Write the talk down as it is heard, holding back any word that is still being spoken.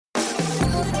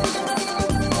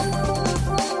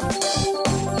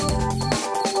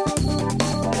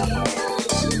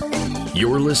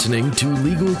listening to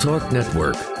Legal Talk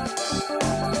Network.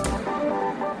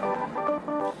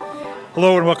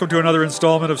 Hello and welcome to another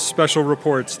installment of Special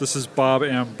Reports. This is Bob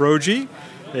Ambrogi,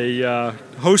 a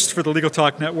host for the Legal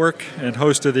Talk Network and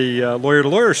host of the Lawyer to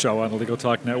Lawyer show on the Legal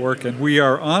Talk Network. And we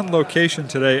are on location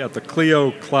today at the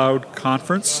Clio Cloud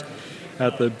Conference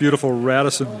at the beautiful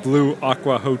Radisson Blue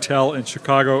Aqua Hotel in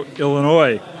Chicago,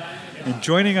 Illinois. And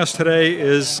joining us today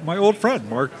is my old friend,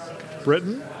 Mark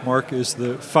Britton. Mark is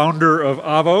the founder of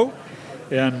Avvo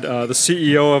and the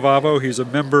CEO of Avvo. He's a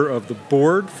member of the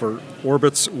board for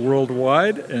Orbitz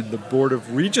Worldwide and the board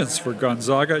of regents for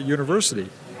Gonzaga University.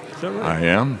 Is that right? I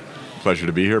am. Pleasure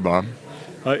to be here, Bob.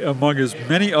 Among his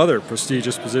many other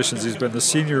prestigious positions, he's been the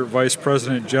Senior Vice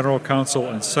President, General Counsel,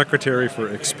 and Secretary for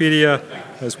Expedia,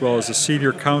 as well as the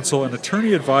Senior Counsel and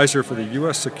Attorney Advisor for the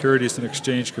U.S. Securities and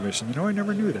Exchange Commission. You know, I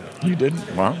never knew that. You didn't?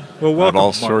 Wow. Well, welcome, I have all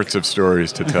Mark. sorts of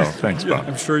stories to tell. Thanks, Bob.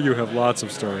 I'm sure you have lots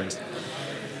of stories.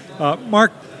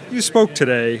 Mark, you spoke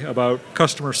today about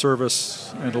customer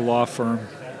service and a law firm.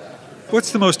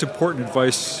 What's the most important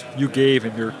advice you gave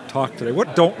in your talk today?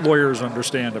 What don't lawyers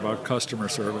understand about customer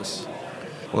service?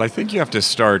 Well, I think you have to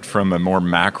start from a more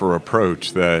macro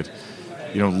approach that,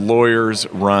 lawyers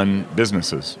run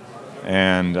businesses.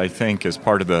 And I think as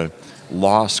part of the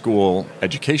law school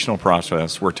educational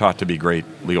process, we're taught to be great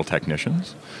legal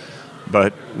technicians.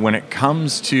 But when it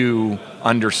comes to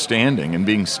understanding and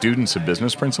being students of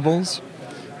business principles,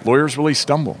 lawyers really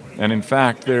stumble. And in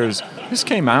fact, this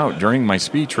came out during my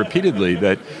speech repeatedly,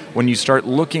 that when you start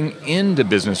looking into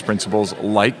business principles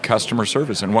like customer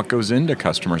service and what goes into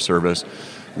customer service,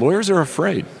 lawyers are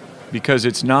afraid because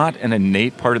it's not an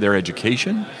innate part of their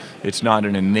education. It's not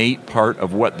an innate part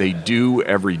of what they do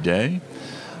every day.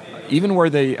 Even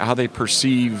how they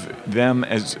perceive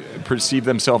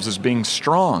themselves as being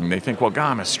strong. They think, well,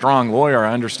 God, I'm a strong lawyer.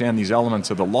 I understand these elements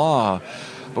of the law.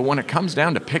 But when it comes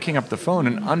down to picking up the phone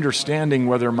and understanding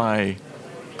whether my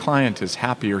client is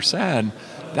happy or sad,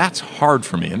 that's hard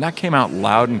for me. And that came out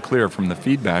loud and clear from the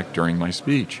feedback during my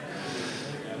speech.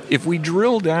 If we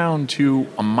drill down to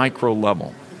a micro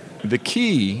level, the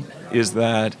key is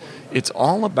that it's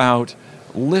all about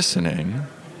listening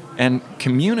and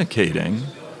communicating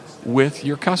with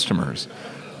your customers.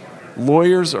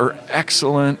 Lawyers are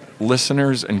excellent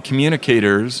listeners and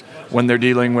communicators when they're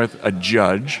dealing with a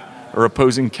judge or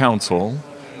opposing counsel,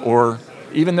 or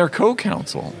even their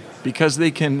co-counsel, because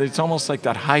it's almost like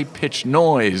that high-pitched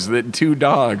noise that two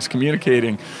dogs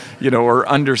communicating, or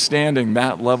understanding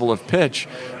that level of pitch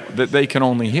that they can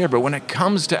only hear. But when it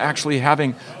comes to actually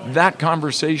having that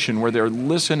conversation where they're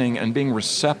listening and being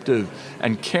receptive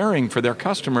and caring for their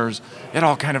customers, it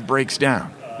all kind of breaks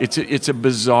down. It's a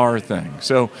bizarre thing.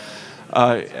 So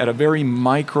at a very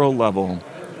micro level,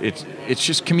 it's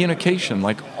just communication,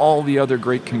 like all the other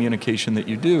great communication that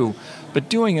you do, but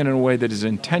doing it in a way that is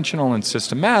intentional and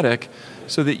systematic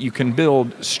so that you can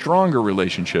build stronger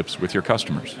relationships with your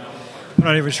customers. I'm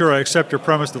not even sure I accept your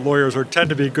premise that lawyers tend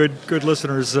to be good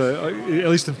listeners, at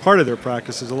least in part of their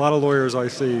practices. A lot of lawyers I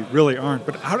see really aren't.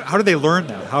 But how do they learn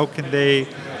that? How can they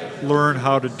learn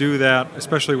how to do that,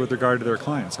 especially with regard to their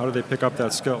clients? How do they pick up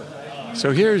that skill? So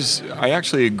I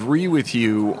actually agree with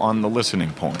you on the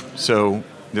listening point. So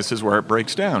this is where it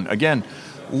breaks down. Again,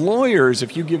 lawyers,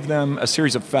 if you give them a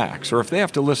series of facts, or if they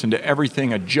have to listen to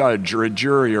everything a judge or a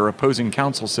jury or opposing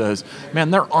counsel says,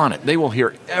 man, they're on it. They will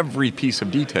hear every piece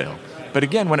of detail. But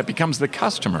again, when it becomes the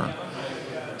customer,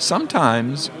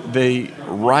 sometimes they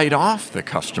write off the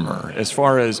customer as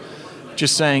far as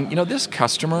just saying, this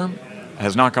customer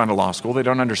has not gone to law school. They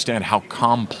don't understand how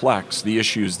complex the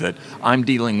issues that I'm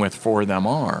dealing with for them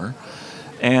are.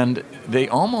 And they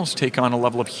almost take on a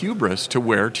level of hubris to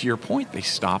where, to your point, they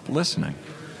stop listening.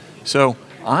 So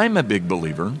I'm a big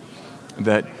believer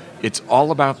that it's all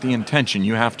about the intention.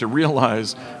 You have to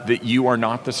realize that you are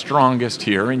not the strongest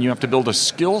here, and you have to build a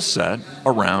skill set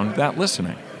around that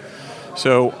listening.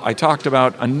 So I talked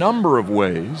about a number of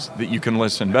ways that you can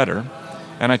listen better,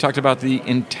 and I talked about the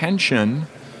intention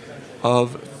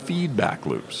of feedback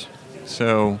loops.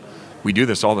 So we do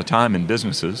this all the time in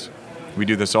businesses. We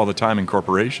do this all the time in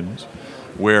corporations,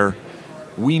 where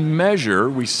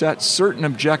we set certain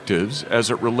objectives as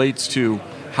it relates to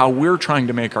how we're trying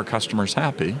to make our customers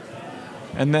happy,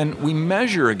 and then we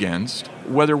measure against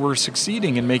whether we're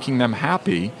succeeding in making them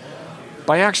happy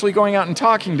by actually going out and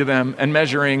talking to them and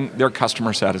measuring their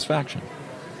customer satisfaction.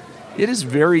 It is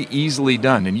very easily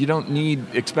done, and you don't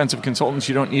need expensive consultants,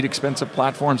 you don't need expensive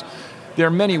platforms. There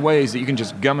are many ways that you can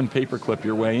just gum and paperclip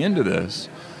your way into this.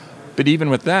 But even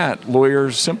with that,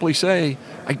 lawyers simply say,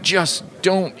 I just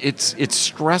don't, it's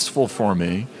stressful for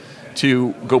me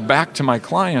to go back to my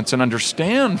clients and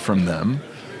understand from them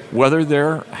whether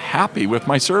they're happy with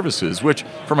my services, which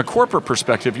from a corporate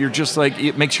perspective, you're just like,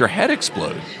 it makes your head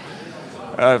explode.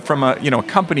 From a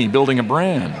company building a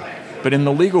brand. But in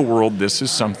the legal world, this is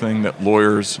something that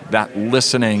lawyers, that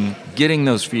listening, getting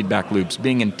those feedback loops,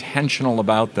 being intentional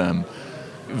about them,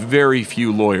 very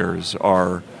few lawyers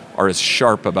are as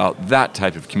sharp about that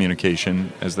type of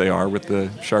communication as they are with the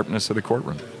sharpness of the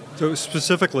courtroom. So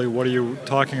specifically, what are you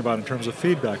talking about in terms of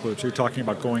feedback loops? Are you talking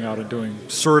about going out and doing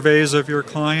surveys of your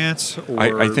clients?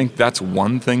 Or? I think that's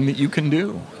one thing that you can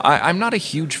do. I'm not a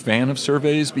huge fan of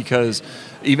surveys because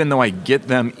even though I get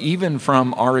them even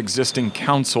from our existing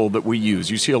counsel that we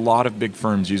use, you see a lot of big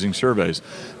firms using surveys.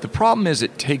 The problem is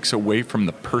it takes away from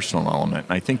the personal element.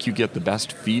 I think you get the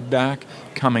best feedback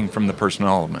coming from the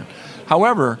personal element.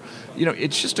 However,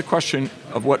 it's just a question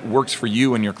of what works for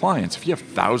you and your clients. If you have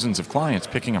thousands of clients,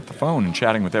 picking up the phone and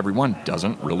chatting with everyone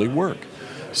doesn't really work.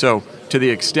 So to the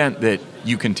extent that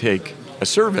you can take a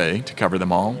survey to cover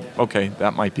them all, okay,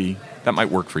 that might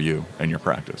work for you and your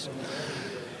practice.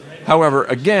 However,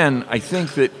 again, I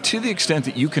think that to the extent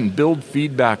that you can build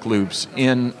feedback loops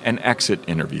in an exit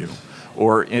interview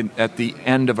or at the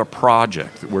end of a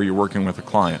project where you're working with a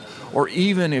client, or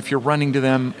even if you're running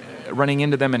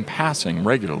into them in passing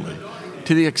regularly,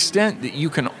 to the extent that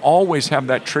you can always have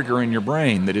that trigger in your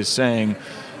brain that is saying,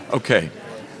 okay,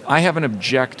 I have an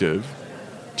objective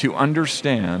to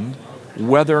understand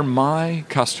whether my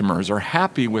customers are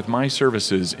happy with my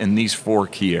services in these 4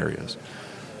 key areas.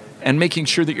 And making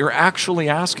sure that you're actually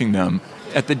asking them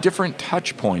at the different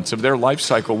touch points of their life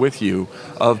cycle with you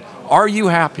of, are you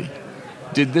happy?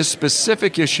 Did this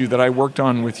specific issue that I worked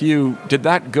on with you, did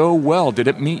that go well? Did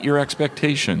it meet your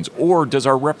expectations? Or does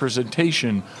our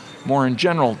representation, more in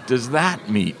general, did that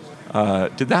meet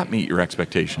your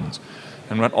expectations?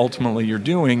 And what ultimately you're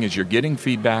doing is you're getting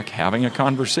feedback, having a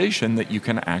conversation that you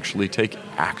can actually take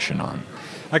action on.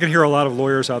 I can hear a lot of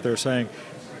lawyers out there saying,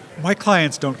 my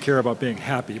clients don't care about being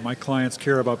happy. My clients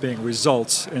care about being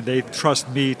results, and they trust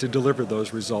me to deliver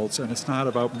those results. And it's not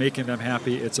about making them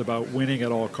happy, it's about winning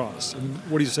at all costs. And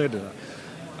what do you say to that?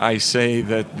 I say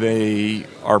that they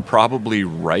are probably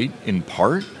right in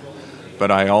part,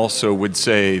 but I also would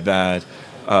say that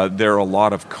there are a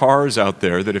lot of cars out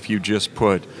there that if you just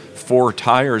put 4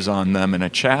 tires on them and a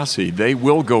chassis, they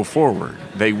will go forward.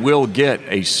 They will get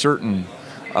a certain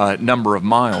number of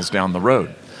miles down the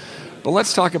road. But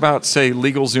let's talk about, say,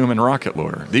 LegalZoom and Rocket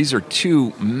Lawyer. These are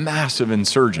 2 massive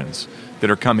insurgents that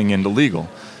are coming into legal,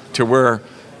 to where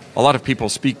a lot of people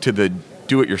speak to the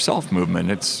do-it-yourself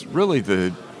movement. It's really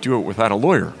the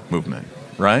do-it-without-a-lawyer movement,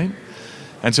 right?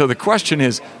 And so the question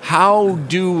is, how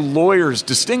do lawyers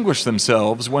distinguish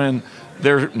themselves when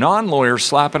they're non-lawyers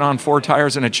slapping on 4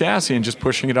 tires and a chassis and just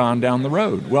pushing it on down the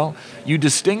road? Well, you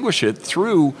distinguish it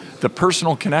through the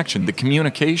personal connection, the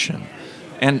communication,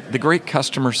 and the great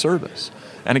customer service.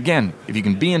 And again, if you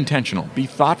can be intentional, be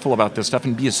thoughtful about this stuff,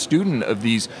 and be a student of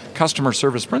these customer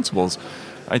service principles,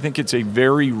 I think it's a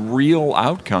very real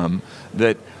outcome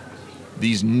that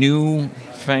these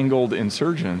new-fangled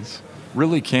insurgents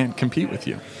really can't compete with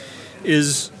you.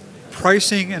 Is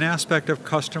pricing an aspect of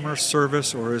customer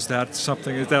service, or is that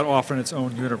often its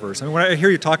own universe? And when I hear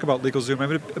you talk about LegalZoom, I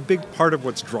mean, a big part of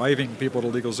what's driving people to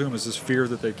LegalZoom is this fear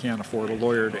that they can't afford a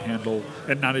lawyer to handle,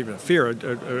 and not even a fear,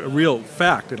 a real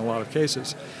fact in a lot of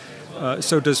cases.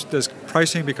 So does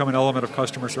pricing become an element of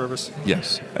customer service?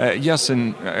 Yes. Yes,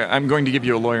 and I'm going to give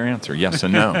you a lawyer answer, yes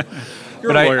and no.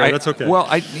 You're a lawyer, that's okay. Well,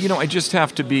 I just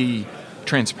have to be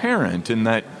transparent in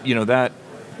that, that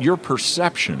your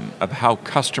perception of how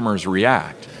customers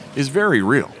react is very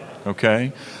real,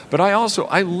 okay? But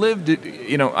I lived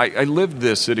it, I lived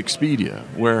this at Expedia,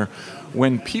 where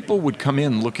when people would come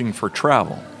in looking for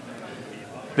travel,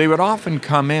 they would often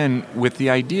come in with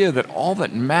the idea that all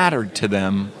that mattered to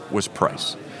them was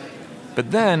price.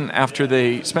 But then after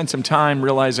they spent some time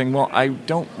realizing, well, I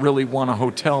don't really want a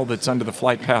hotel that's under the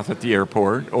flight path at the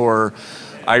airport, or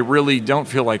I really don't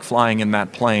feel like flying in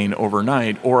that plane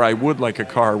overnight, or I would like a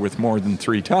car with more than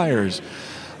 3 tires,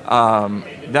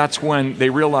 that's when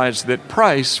they realized that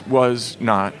price was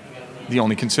not the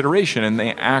only consideration, and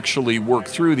they actually work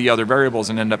through the other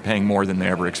variables and end up paying more than they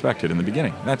ever expected in the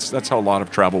beginning. That's how a lot of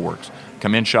travel works.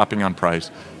 Come in shopping on price,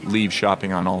 leave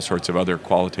shopping on all sorts of other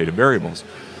qualitative variables.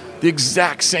 The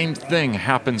exact same thing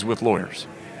happens with lawyers.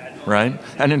 Right?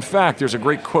 And in fact, there's a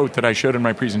great quote that I showed in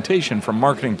my presentation from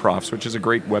Marketing Profs, which is a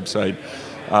great website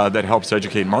that helps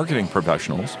educate marketing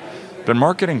professionals. But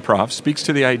Marketing Profs speaks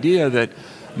to the idea that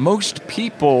most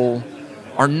people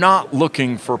are not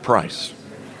looking for price,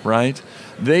 right?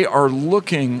 They are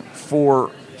looking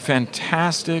for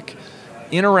fantastic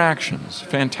interactions,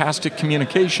 fantastic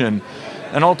communication,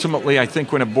 And ultimately, I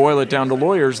think when I boil it down to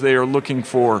lawyers, they are looking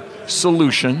for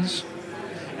solutions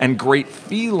and great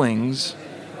feelings,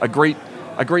 a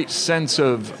great sense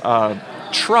of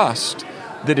trust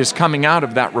that is coming out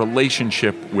of that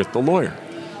relationship with the lawyer.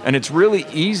 And it's really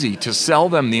easy to sell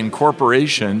them the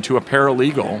incorporation to a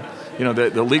paralegal,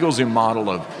 the LegalZoom model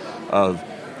of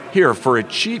here, for a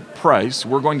cheap price,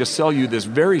 we're going to sell you this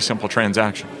very simple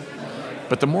transaction.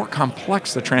 But the more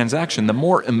complex the transaction, the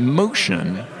more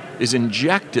emotion is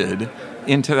injected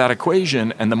into that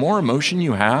equation, and the more emotion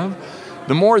you have,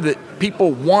 the more that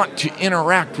people want to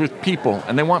interact with people,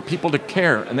 and they want people to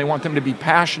care, and they want them to be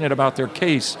passionate about their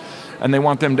case, and they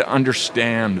want them to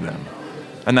understand them.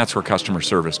 And that's where customer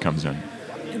service comes in.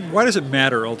 Why does it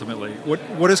matter ultimately?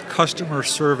 What does customer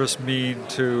service mean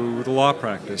to the law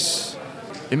practice?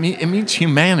 It means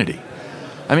humanity.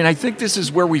 I mean, I think this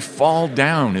is where we fall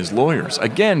down as lawyers.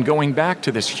 Again, going back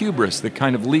to this hubris that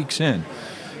kind of leaks in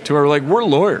to where we're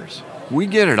lawyers. We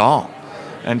get it all.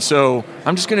 And so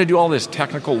I'm just going to do all this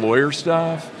technical lawyer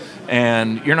stuff,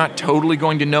 and you're not totally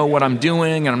going to know what I'm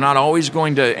doing, and I'm not always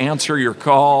going to answer your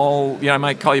call. I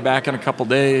might call you back in a couple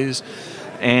days,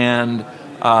 and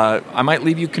I might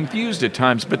leave you confused at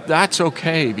times, but that's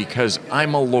okay because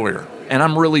I'm a lawyer, and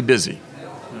I'm really busy.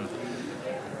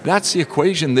 That's the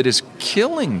equation that is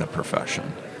killing the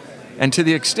profession. And to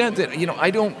the extent that,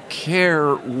 I don't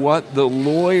care what the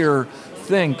lawyer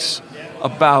thinks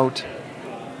about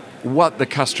what the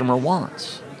customer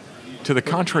wants. To the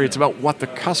contrary, it's about what the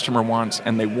customer wants,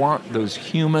 and they want those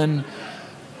human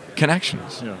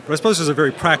connections. Yeah. But I suppose there's a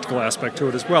very practical aspect to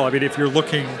it as well. I mean, if you're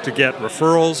looking to get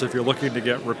referrals, if you're looking to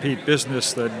get repeat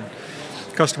business, then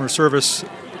customer service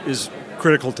is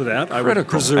critical to that, I would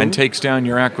presume. And takes down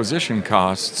your acquisition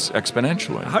costs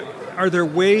exponentially. Are there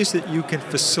ways that you can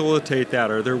facilitate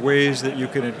that? Are there ways that you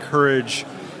can encourage,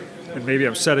 and maybe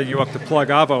I'm setting you up to plug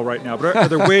Avvo right now, but are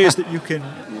there ways that you can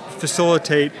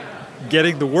facilitate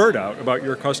getting the word out about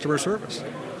your customer service?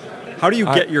 How do you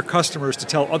get your customers to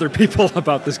tell other people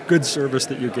about this good service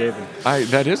that you gave them?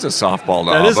 That is a softball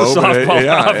to Avvo. That is a softball to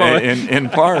Avvo. In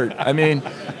part. I mean,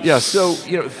 so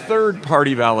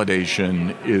third-party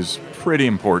validation is pretty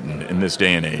important in this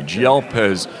day and age. Yelp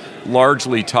has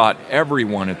largely taught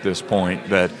everyone at this point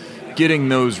that getting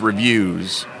those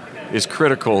reviews is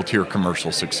critical to your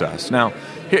commercial success. Now,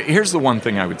 here's the one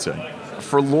thing I would say.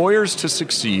 For lawyers to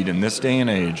succeed in this day and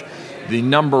age, the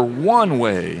number one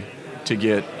way to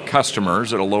get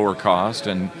customers at a lower cost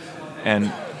and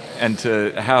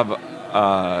to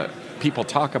have people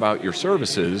talk about your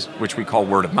services, which we call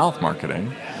word-of-mouth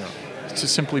marketing, to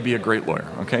simply be a great lawyer.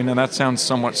 Okay, now that sounds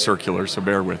somewhat circular, so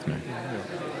bear with me.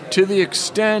 To the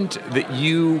extent that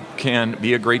you can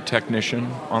be a great technician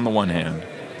on the one hand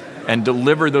and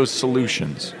deliver those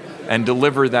solutions and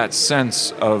deliver that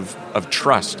sense of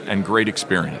trust and great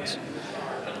experience,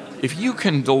 if you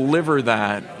can deliver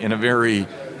that in a very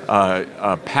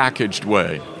packaged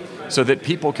way so that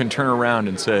people can turn around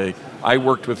and say, I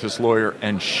worked with this lawyer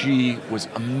and she was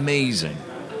amazing.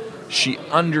 She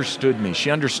understood me. She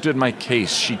understood my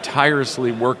case. She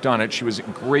tirelessly worked on it. She was a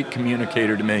great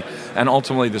communicator to me. And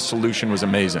ultimately, the solution was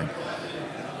amazing.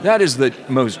 That is the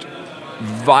most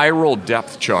viral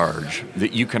depth charge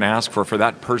that you can ask for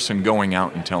that person going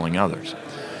out and telling others.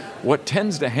 What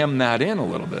tends to hem that in a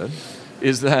little bit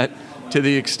is that to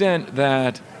the extent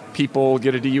that people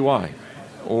get a DUI,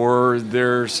 or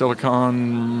their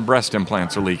silicone breast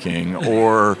implants are leaking,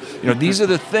 or these are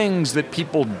the things that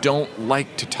people don't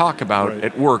like to talk about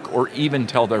at work or even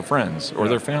tell their friends or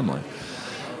their family.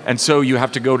 And so you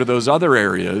have to go to those other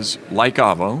areas like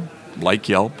Avvo, like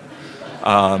Yelp,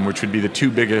 which would be the two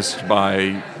biggest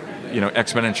by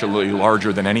exponentially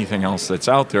larger than anything else that's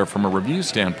out there from a review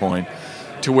standpoint,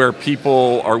 to where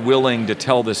people are willing to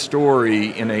tell the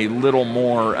story in a little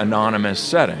more anonymous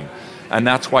setting. And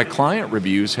that's why client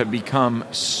reviews have become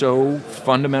so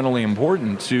fundamentally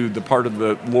important to the part of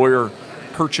the lawyer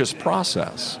purchase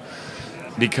process,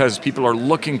 because people are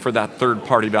looking for that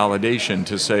third-party validation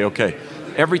to say, okay,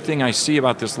 everything I see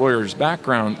about this lawyer's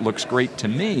background looks great to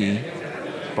me,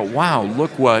 but wow,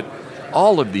 look what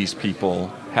all of these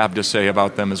people have to say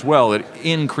about them as well. It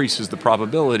increases the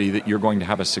probability that you're going to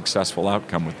have a successful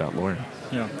outcome with that lawyer.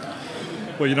 Yeah.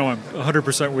 Well, I'm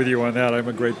 100% with you on that. I'm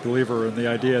a great believer in the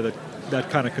idea that that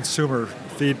kind of consumer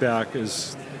feedback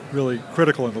is really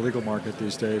critical in the legal market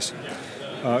these days.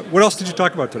 What else did you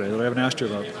talk about today that I haven't asked you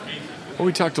about? Well,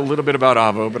 we talked a little bit about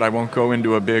Avvo, but I won't go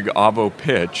into a big Avvo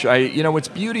pitch. What's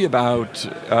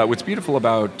beautiful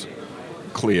about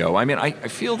Clio, I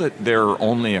feel that there are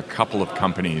only a couple of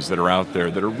companies that are out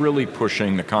there that are really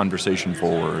pushing the conversation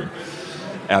forward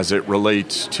as it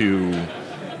relates to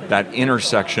that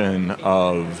intersection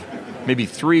of, maybe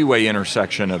three-way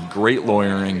intersection of great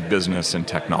lawyering, business, and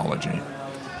technology.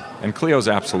 And Clio's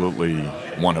absolutely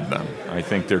one of them. I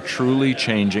think they're truly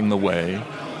changing the way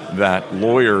that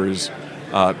lawyers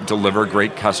deliver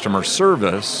great customer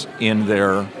service in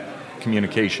their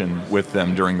communication with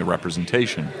them during the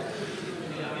representation.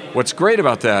 What's great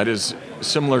about that is,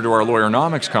 similar to our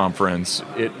Lawyeronomics conference,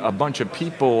 a bunch of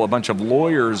people, a bunch of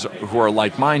lawyers who are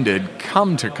like-minded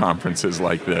come to conferences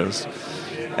like this,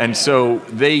 and so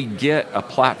they get a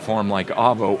platform like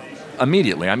Avvo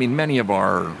immediately. I mean,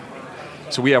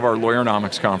 so we have our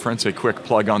Lawyeronomics conference, a quick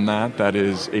plug on that. That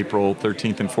is April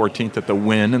 13th and 14th at the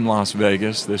Wynn in Las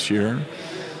Vegas this year.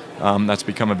 That's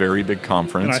become a very big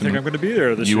conference. And I think I'm going to be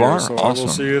there this year. You are? So Awesome. I will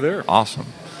see you there. Awesome.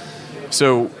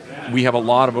 So we have a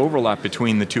lot of overlap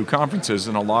between the two conferences,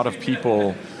 and a lot of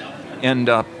people end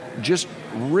up just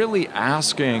really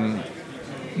asking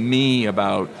me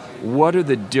about what are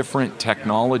the different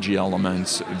technology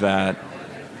elements that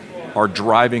are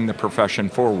driving the profession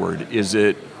forward. Is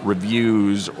it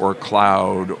reviews or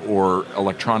cloud or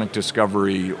electronic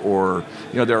discovery, or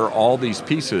there are all these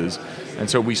pieces. And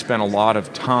so we spent a lot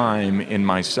of time in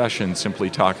my session simply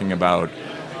talking about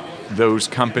those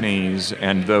companies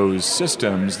and those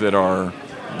systems that are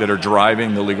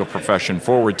driving the legal profession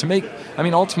forward to make,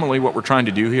 ultimately what we're trying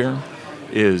to do here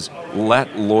is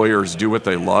let lawyers do what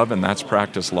they love, and that's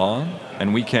practice law.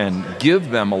 And we can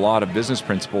give them a lot of business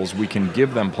principles. We can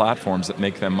give them platforms that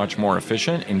make them much more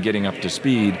efficient in getting up to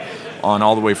speed on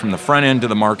all the way from the front end to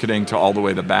the marketing to all the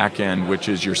way to the back end, which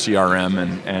is your CRM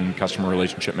and customer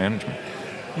relationship management.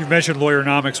 You've mentioned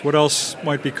Lawyeronomics. What else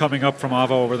might be coming up from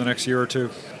Avvo over the next year or two?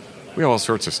 We have all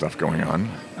sorts of stuff going on.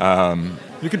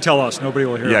 You can tell us. Nobody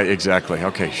will hear Yeah, it. exactly.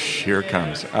 Okay, here it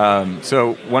comes.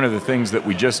 So one of the things that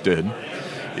we just did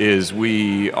is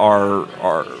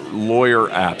our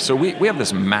lawyer app. So we have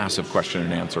this massive question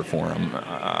and answer forum.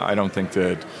 I don't think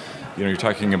that, you're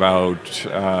talking about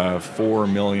 4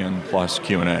 million plus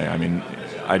Q&A.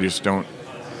 I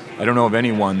don't know of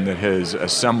anyone that has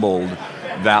assembled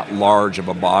that large of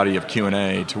a body of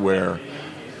Q&A to where,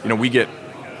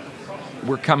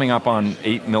 we're coming up on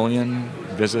 8 million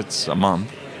visits a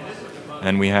month,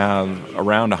 and we have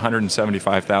around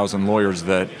 175,000 lawyers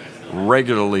that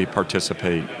regularly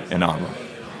participate in Avvo.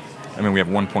 We have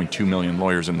 1.2 million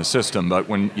lawyers in the system, but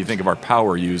when you think of our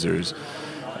power users,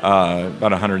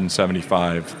 about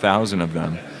 175,000 of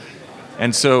them.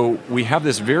 And so we have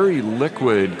this very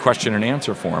liquid question and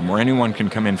answer forum where anyone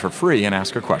can come in for free and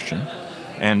ask a question,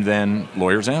 and then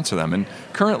lawyers answer them. And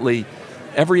currently,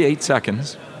 every 8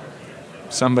 seconds,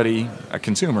 somebody, a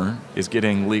consumer, is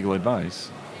getting legal advice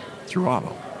through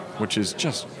Avvo, which is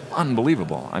just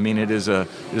unbelievable. It is a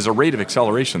rate of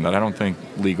acceleration that I don't think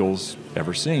legal's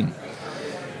ever seen.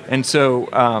 And so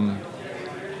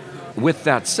with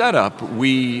that setup,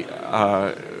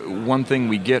 one thing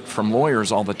we get from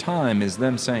lawyers all the time is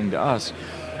them saying to us,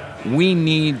 we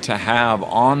need to have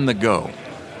on the go,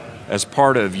 as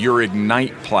part of your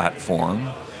Ignite platform,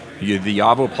 the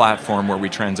Avvo platform where we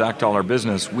transact all our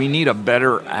business, we need a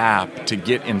better app to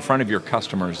get in front of your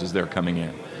customers as they're coming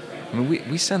in.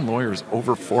 We send lawyers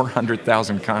over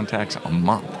 400,000 contacts a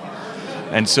month.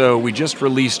 And so we just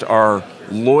released our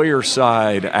lawyer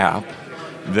side app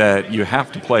that you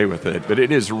have to play with it, but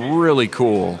it is really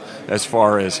cool as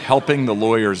far as helping the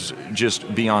lawyers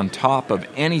just be on top of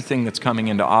anything that's coming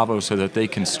into Avvo so that they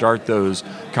can start those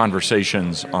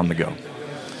conversations on the go.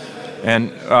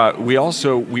 And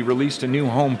we released a new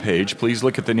homepage. Please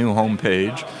look at the new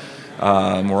homepage.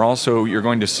 You're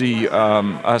going to see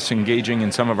us engaging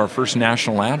in some of our first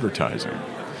national advertising.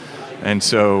 And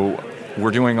so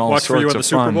we're doing all Watch sorts for you of at the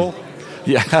Super fun. Bowl?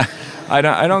 Yeah. I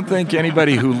don't think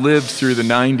anybody who lived through the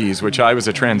 90s, which I was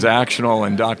a transactional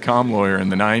and .com lawyer in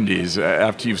the 90s,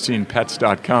 after you've seen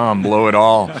pets.com blow it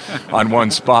all on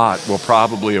one spot, will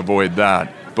probably avoid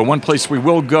that. But one place we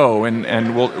will go,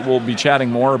 and we'll be chatting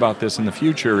more about this in the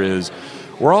future, is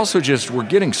we're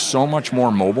getting so much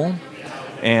more mobile,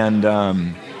 and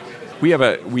we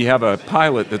have a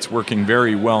pilot that's working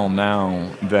very well now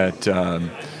that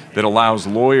allows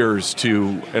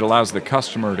the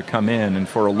customer to come in and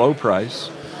for a low price,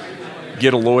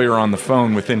 get a lawyer on the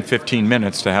phone within 15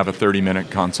 minutes to have a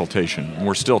 30-minute consultation.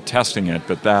 We're still testing it,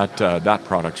 but that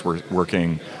product's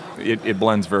working. It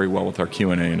blends very well with our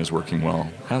Q&A and is working well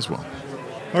as well.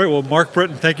 All right, well, Mark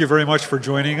Britton, thank you very much for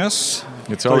joining us.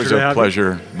 It's always a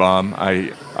pleasure, Bob.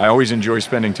 I always enjoy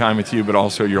spending time with you, but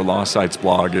also your Law Sites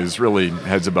blog is really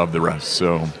heads above the rest.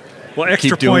 So, well,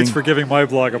 extra points for giving my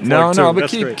blog a plug but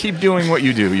keep doing what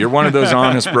you do. You're one of those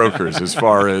honest brokers as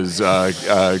far as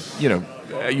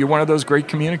you're one of those great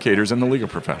communicators in the legal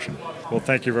profession. Well,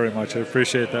 thank you very much. I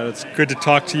appreciate that. It's good to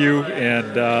talk to you.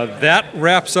 And that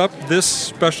wraps up this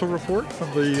special report from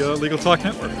the Legal Talk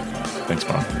Network. Thanks,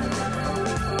 Bob.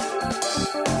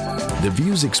 The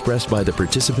views expressed by the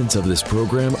participants of this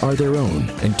program are their own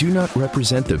and do not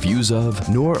represent the views of,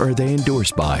 nor are they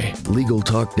endorsed by, Legal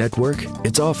Talk Network,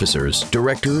 its officers,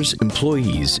 directors,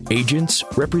 employees, agents,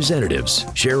 representatives,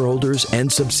 shareholders,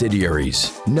 and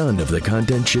subsidiaries. None of the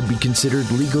content should be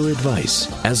considered legal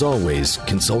advice. As always,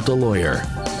 consult a lawyer.